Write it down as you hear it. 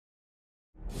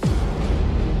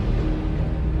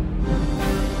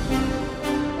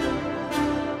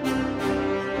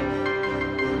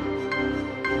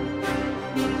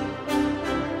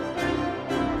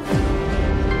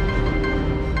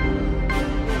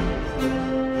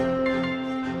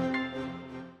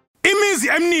imizi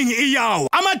eminingi iyawo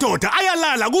amadoda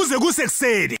ayalala kuze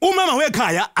kusekuseni umama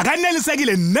wekhaya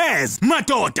akanelisekile neze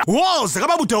madoda woza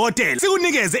kaBabu Dokotela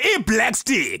sikunikeze iBlack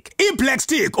Stick iBlack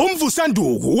Stick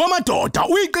umvusanduku wamadoda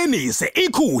uyiqinise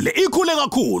ikhule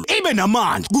kakhulu ibe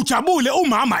namandla kujabule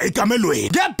umama egamelweni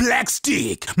ngeBlack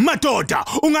Stick madoda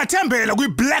ungathembela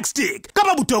kwiBlack Stick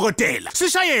kaBabu Dokotela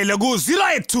sishayele ku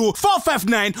 082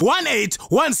 459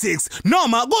 1816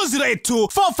 noma ku 082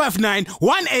 459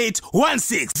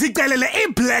 1816 zicelele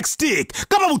iBlack Stick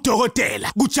kaBabu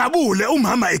Dokotela kujabule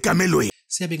umama egamelweni.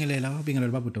 Siyabingelela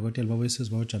Babu Dokotela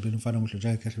babesizwa ujabule umfana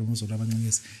omhlonjaka kahle umuzulu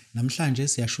abancinyisi. Namhlanje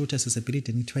siyashutha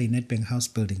sisebhilidini ekuthiwa iNedbank House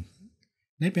Building.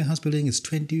 Nedbank House Building is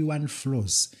 21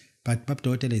 floors, but Babu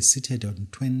Dokotela is seated on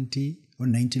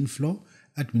 19th floor,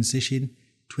 administration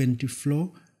 20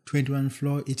 floor, 21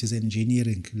 floor, it is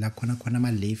engineering. La khona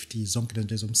ama left zonke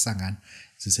lento ezomsangana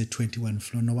zise 21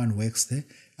 floor, no one works there.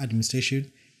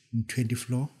 Administration 20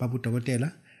 floor, Babu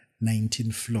Dokotela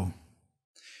 19 floor.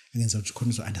 Against what you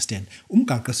can understand.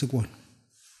 Umgaqo sekuwona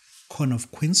corner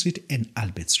of Queen Street and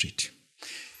Albert Street.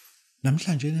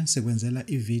 Namhlanje sekwenzela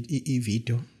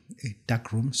i-video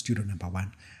dark room studio number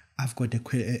 1. I've got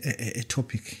a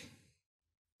topic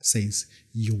says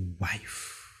your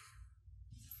wife.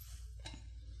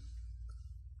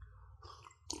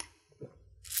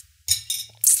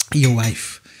 Your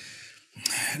wife.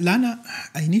 Lana,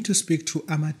 I need to speak to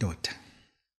amadoda.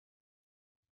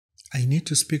 I need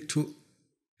to speak to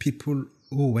people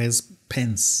who wears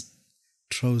pants,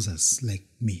 trousers like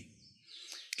me.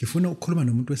 Ngifuna ukukhuluma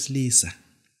nomuntu wesilisa.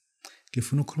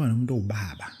 Ngifuna ukukhuluma nomuntu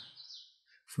obaba.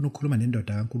 Ngifuna ukukhuluma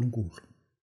nendoda kaNkulunkulu.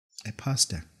 A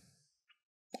pastor.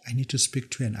 I need to speak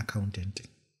to an accountant.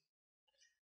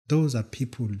 Those are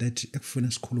people that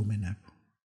ekufuna sikhulume nabo.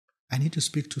 I need to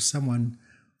speak to someone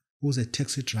who's a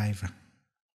taxi driver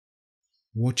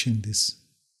watching this.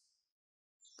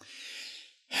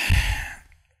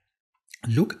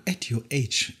 Look at your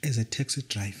age as a taxi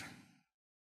driver.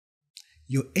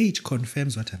 Your age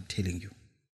confirms what I'm telling you.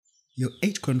 Your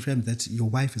age confirms that your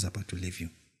wife is about to leave you.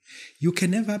 You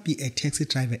can never be a taxi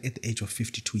driver at the age of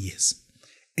 52 years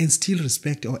and still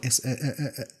respect or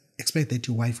expect that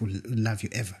your wife will love you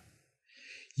ever.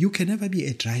 You can never be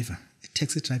a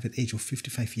taxi driver at the age of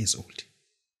 55 years old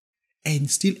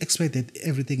and still expect that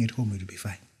everything at home will be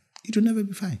fine. It will never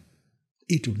be fine.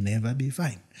 It will never be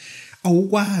fine.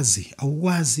 Awukwazi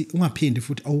ungaphindi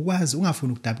futhi awukwazi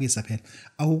ungafuni ukudabukisa phela.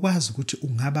 Awukwazi ukuthi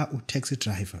ungaba u-taxi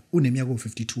driver uneminyaka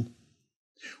o52.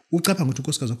 Ucabanga ukuthi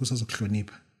unkosikazi wakho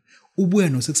usazokuhlonipha. Ubuye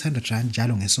no600 rand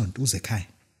njalo ngesonto uze ekhaya.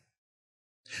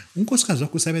 Unkosikazi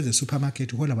wakho usebenza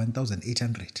esupermarket uhola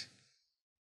 1800.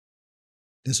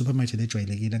 Le supermarket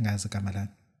ejwayelekile ngazi igama lani.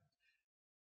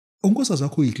 Unkosikazi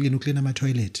wakho uklina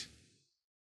ama-toilet.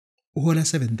 Uhola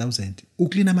 7,000.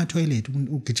 Uklina ama-toilet,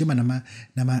 ugijima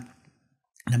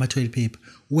nama toilet paper.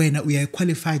 Wena uya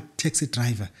qualified taxi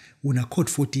driver, una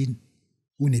code 14,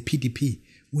 une PDP,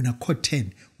 una code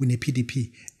 10, une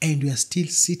PDP, and you are still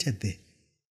seated there.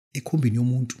 Ekhumbini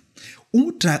yomuntu.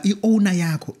 I-owner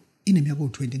yakho ineminyaka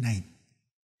o29.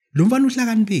 Lo mfana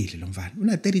uhlakanipile lo mfana.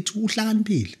 Una 32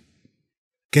 uhlakanipile.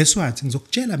 Guess what?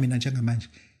 Ngizokutshela mina njengamanje.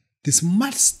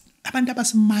 Abantu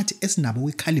abasmart esinabo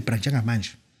we-caliber njengamanje.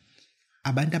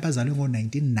 Abantu abazalwe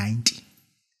ngo-1990.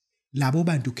 Labo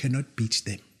bantu you cannot beat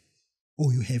them.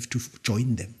 Or you have to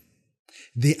join them.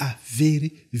 They are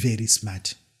very, very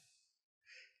smart.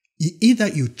 Either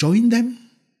you join them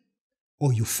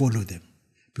or you follow them.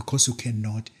 Because you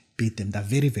cannot beat them. They're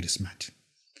very, very smart.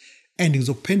 And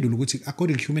ngizokuphendula ukuthi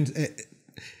according to human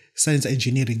science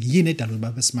engineering, yini edala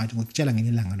baba smart ngokutshela ngenye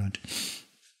ilanga lonto.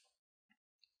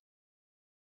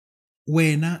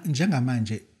 Wena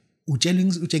njengamanje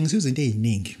utshengisa izinto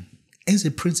eziningi. As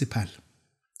a principal,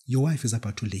 your wife is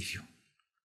about to leave you.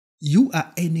 You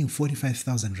are earning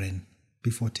 45,000 rand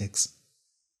before tax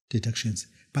deductions,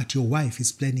 but your wife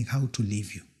is planning how to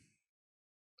leave you.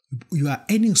 You are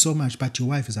earning so much, but your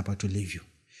wife is about to leave you.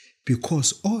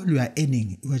 Because all you are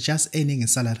earning, you are just earning a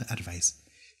salary advice.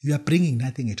 You are bringing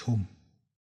nothing at home.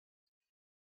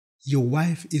 Your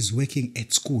wife is working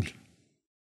at school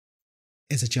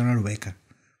as a general worker.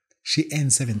 She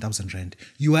earns 7,000 rand.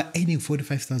 You are earning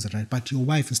 45,000 rand, but your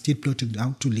wife is still plotting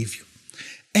out to leave you.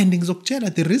 And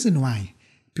the reason why,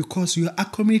 because you are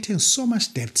accumulating so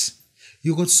much debt.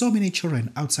 You got so many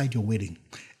children outside your wedding.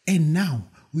 And now,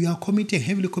 we are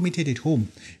heavily committed at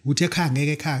home.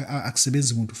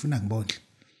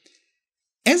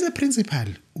 As a principal,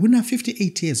 una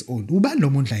 58 years old, ubani lo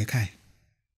muntu la ekhaya?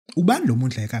 Ubani lo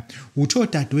muntu la ekhaya? Utho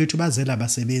dadewethu bazela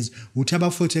abasebenzi, uthi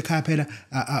abafowethu ekhaya phela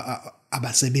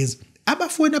abasebenzi.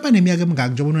 Abafowethu abaneminyaka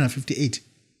emingaki njengoba una 58.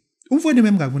 Umfowethu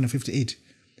emingaki una 58.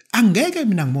 angeke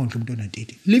mina ngimondle umuntu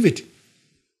ona30 leave it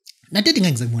na30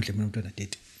 ngeke ngize ngimondle mina umuntu ona30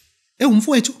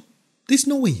 umfowethu there's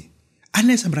no way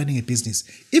unless I'm running a business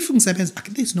if ngisebenza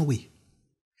there's no way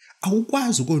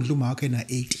awukwazi ukondla uma wakhe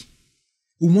na80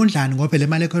 umondlani ngoba le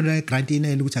mali ekhona egrant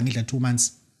inele ukuthi angidla 2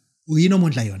 months uyini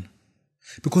omondla yona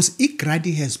because igrant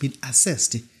has been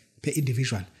assessed per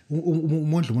individual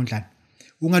umondlani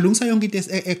ungalungisa yonke into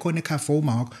ekhona ekhaya for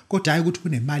uma wakho kodwa hayi ukuthi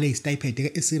kunemali eyistipend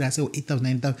eserious e8000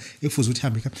 9000 efuze ukuthi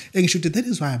hambe engisho ukuthi that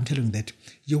is why I'm telling you that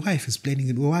your wife is planning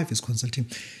and your wife is consulting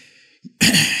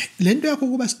lento yakho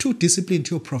kuba too disciplined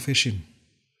to your profession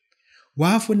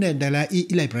wafunda la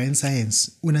i-library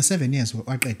science una 7 years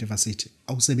waqeda university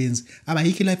awusebenzi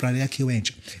abayikho i-library yakhiwe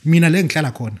entsha mina le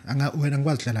ngihlala khona wena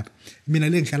ngikwazi hlala lapha mina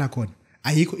le ngihlala khona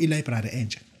ayikho i-library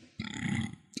entsha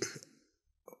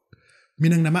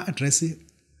mina nginama address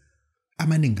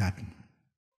amaningi kabi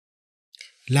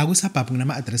la kuSabhabhu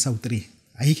nginama address awu3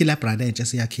 ayikho i-library entsha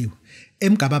siyakhiwe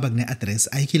eMgababa kune address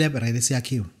ayikho i-library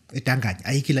siyakhiwe eDanganya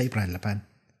ayikho i-library lapha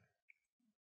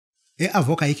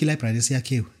eAvoka ayikho i-library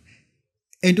siyakhiwe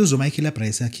entuzoma ayikho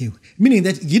i-library siyakhiwe meaning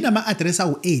that nginama address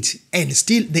awu8 and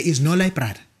still there is no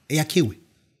library eyakhiwe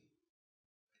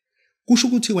kusho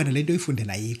ukuthi wena lento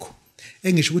uyifundela ayikho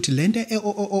engisho ukuthi lento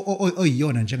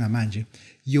oyiyona njengamanje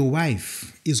your wife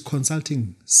is consulting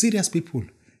serious people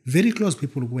very close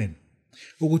people kuwena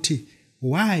ukuthi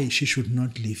why she should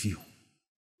not leave you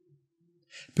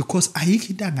because ayikho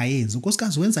into angayenza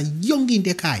unkosikazi wenza yonke into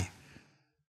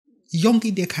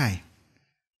ekhaya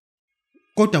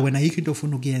kodwa wena ayikho into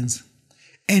ofuna ukuyenza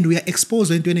and we are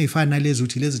exposed entweni ezifana nalezi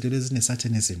uthi lezi zinto lezi zine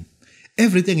satanism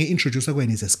everything introduced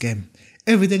kwena is a scam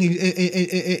everything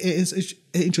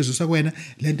introduced kwena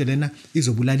lento lena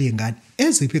izobulala izingane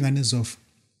eziphi ingane ezofa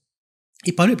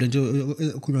ibhalwe lento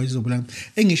kunywa izobulala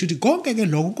engisho ukuthi konke ke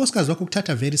lokho unkosikazi wakho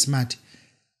ukuthatha very smart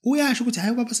uyasho ukuthi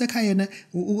hayi baba sekhaya yena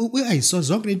uyayisola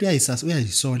zonke into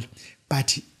uyayisola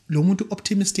but lo muntu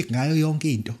optimistic ngayo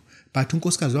yonke into but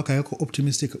unkosikazi wakho ayekho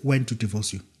optimistic when to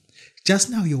divorce you just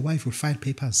now your wife will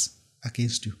file papers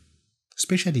against you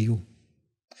especially you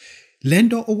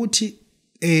lento ukuthi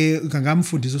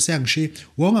ngamfundisa useyangishiya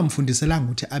wongamfundiselanga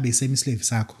ukuthi abe semislave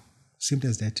sakho simple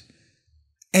as that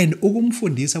and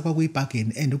ukumfundisa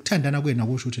kwakuyibargain and ukuthandana kwenu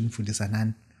akusho ukuthi nifundisa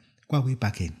nani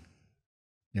kwakuyibargain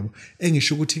yabo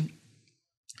engisho ukuthi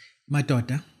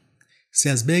madoda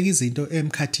siyazibeka izinto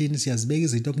emkhathini siyazibeka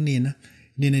izinto kunina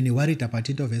nina ni worried about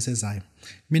into vesezayo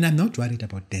mina I'm not worried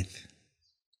about death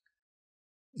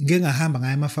ngeke ngahamba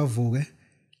ngaya emafavuke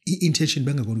i-intention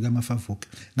bengekho kamafavuke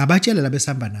ngabatshela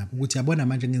labesihamba nabo ukuthi yabona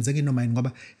manje ngenzeke inoma yini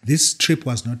ngoba this trip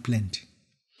was not planned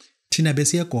thina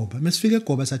besiyegoba mesifike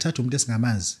egoba sathatha umuntu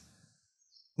esingamazi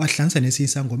wahlanganisa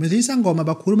nesisangoma lesisangoma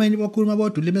bakhuluma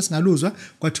bodwa ulimi esingaluzwa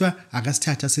kwathiwa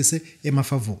akasithatha sise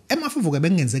emafavuke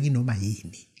bengenzeke inoma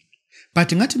yini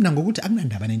but ngathi mina ngokuthi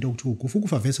akunandaba nento ukuthi ukufa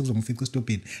ukufa vese kuzongifica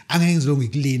estopini angayenzi lo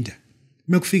ngikulinda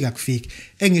mekufika kufika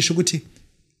engisho ukuthi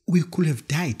we could have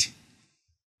died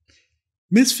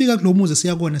mesifika kulomuzi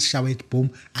siyakona sishawe boom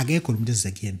akekho umuntu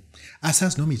ezekuyena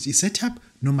asazi noma i setup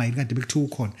noma yini kanti bekuthiwa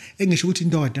ukhona engisho ukuthi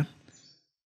indoda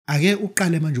ake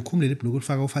uqale manje ukhumulele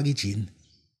ibhloko ufaka ijini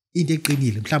into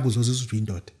eqinile mhlawumbe uzozizwa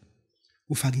indoda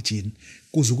ufaka ijini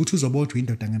kuze ukuthi uzobodwa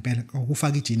indoda ngempela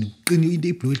ukufaka ijini uqine into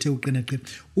ibhloko ethe uqina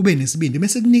ube nesibindi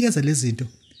bese kunikeza lezi zinto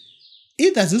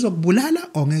either zizokubulala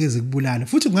or ngeke zikubulala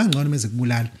futhi kungangcono mase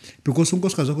kubulala because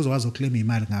unkosikazi wakho uzokwazi ukuclaim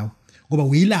imali ngawo ngoba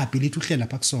uyilaphi lithi uhlela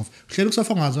lapha kusofa uhlela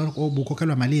kusofa ungazi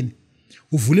obukhokhelwa malini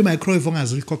uvula i-microwave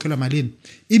ongazi ukhokhelwa malini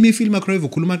imifili microwave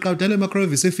ukhuluma qawuta le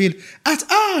microwave isefili athi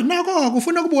nako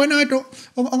kufuna kubona into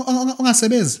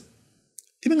ongasebenzi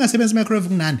ibingasebenzi microwave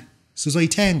kunani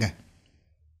sizoyithenga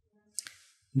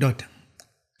ndoda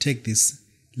take this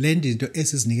lend into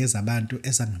esizinikeza abantu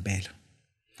esangempela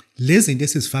lezi zinto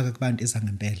esizifaka kubantu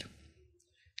esangempela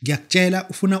ngiyakutshela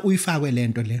ufuna uyifakwe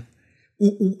lento le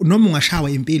noma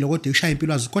ungashawa impilo kodwa ushaya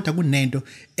impilo wazi kodwa kunento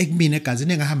ekumina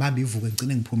egazini engahamba ivuke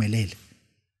ngicine ngiphumelele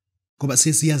ngoba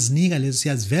siyazinika lezi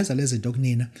siyaziveza lezi zinto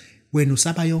kunina wena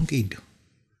usaba yonke into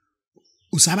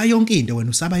wena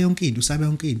usaba yonke into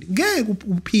ngeke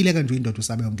uphile kanje indoda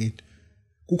usaba yonke into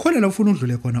kukhona la ufuna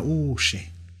udlule khona ushe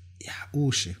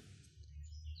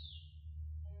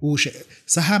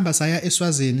sahamba saya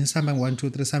eSwazini sihamba ngo1 2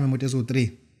 3 sahamba imoto ezo3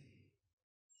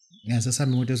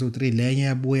 sahamba imoto ezo3 lenye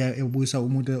yabuya ebuyisa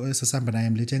umuntu esesihamba naye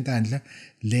emlethe enkandla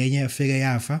lenye yafike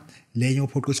yafa lenye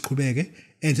uphoqa isiqhubeke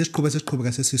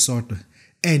sesiqhubeka sesisodwa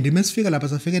and mesifika lapha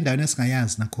safika endaweni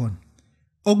esingayazi nakhona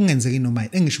okungenzeki noma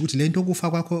engisho ukuthi lento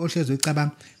okufa kwakho ohlezi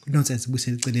uyicabanga nonsense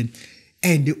ibuyisela eceleni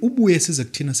and ubuye size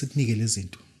kuthina sikunike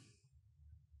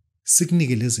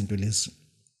lezi zinto lezi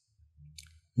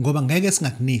ngoba ngeke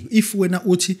singakuniki. If wena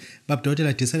uthi Babu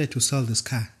Dokotela decided to sell this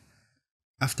car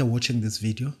after watching this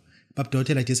video, Babu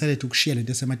Dokotela decided to share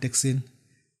lento esemateksini,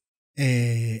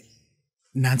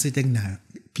 nansi into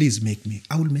please make me.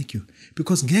 I will make you,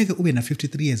 because ngeke ube na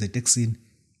 53 years eteksini.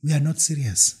 We are not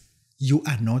serious. You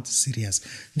are not serious.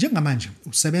 Njengamanje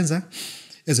usebenza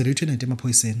as a lieutenant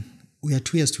emaphoyiseni. We are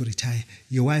 2 years to retire.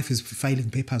 Your wife is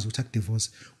filing papers with divorce.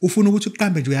 Ufuna ukuthi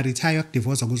uqambe nje uyaretire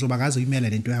divorce kuzoba ngazo imela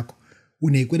lento yakho.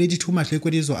 Unekweleti too much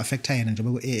lekweleti izo affecta yena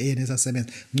njengoba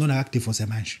enesasebenza. Ngcono akadivorce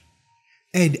manje.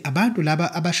 And abantu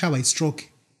laba abashawa i-stroke,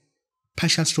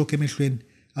 partial stroke emehlweni,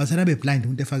 awuthana be blind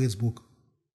umuntu efaka izibuko.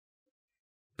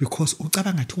 Because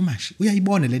ucabanga too much.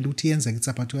 Uyayibona lento ukuthi yenza it's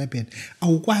about to happen.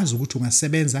 Awukwazi ukuthi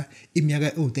ungasebenza iminyaka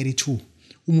e32.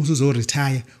 Uma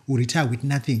uzoretire, uretire with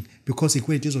nothing because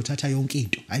ikweleti izothatha yonke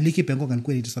into. Ayikho ibhenko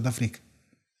ngalikweleti South Africa.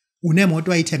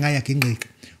 Unemoto ayithenga yakhe ingqika.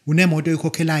 Unemoto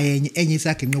ikhokhela enye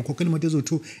isakhe ingqika ukhokhela imoto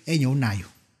ezo2 enye unayo.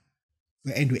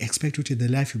 And we expect you to the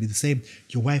life will be the same.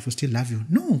 Your wife will still love you.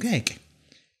 No, ngeke.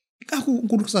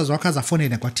 Unkulunkulukazi wakho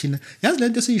azafonela kwathina. Yazi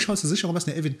lento esiyisho sizisho ngoba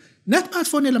sine even not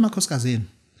bafonela amakhosikazi.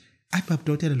 Ayi Babu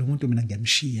Dokotela lo muntu mina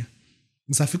ngiyamshiya.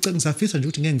 Ngisafisa nje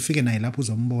ukuthi ngeke ngifike naye lapho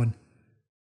uzombona.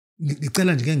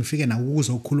 Ngicela nje ngeke ngifike nawe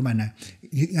ukuze ukukhuluma naye.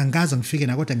 Angikaze ngifike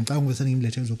naye kodwa ngicabanga ukuthi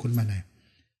ngimlethe ngizokhuluma naye.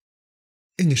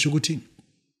 Engisho ukuthi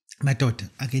madoda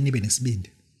ake nibe nesibindi.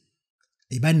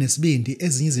 Ibani nesibindi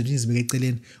ezinye izinto nizibeke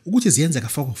eceleni ukuthi ziyenzeka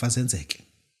fokofa zenzeke.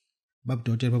 Babu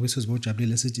Dokotela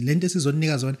babesizibojabulile sithi lento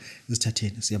esizonika zona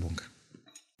zithatheni siyabonga.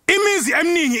 Imizi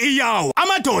eminingi iyawo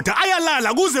amadoda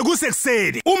ayalala kuze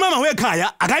kusekuseni umama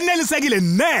wekhaya akanelisekile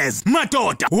neze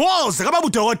madoda woza kaBabu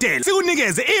Dokotela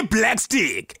sikunikeze iBlack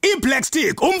Stick. iBlack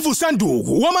Stick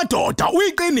umvusanduku wamadoda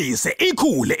uyiqinise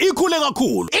ikhule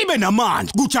kakhulu ibe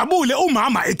namandla kujabule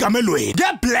umama egamelweni.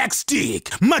 ngeBlack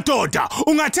Stick madoda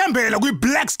ungathembela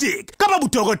kwiBlack Stick kaBabu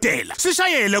Dokotela.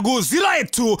 Sishayele ku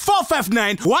 082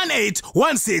 459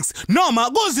 1816 noma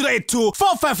ku 082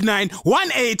 459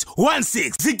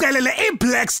 1816. Zicelele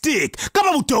iBlack Stick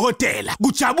kaBabu Dokotela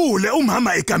kujabule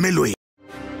umama egamelweni.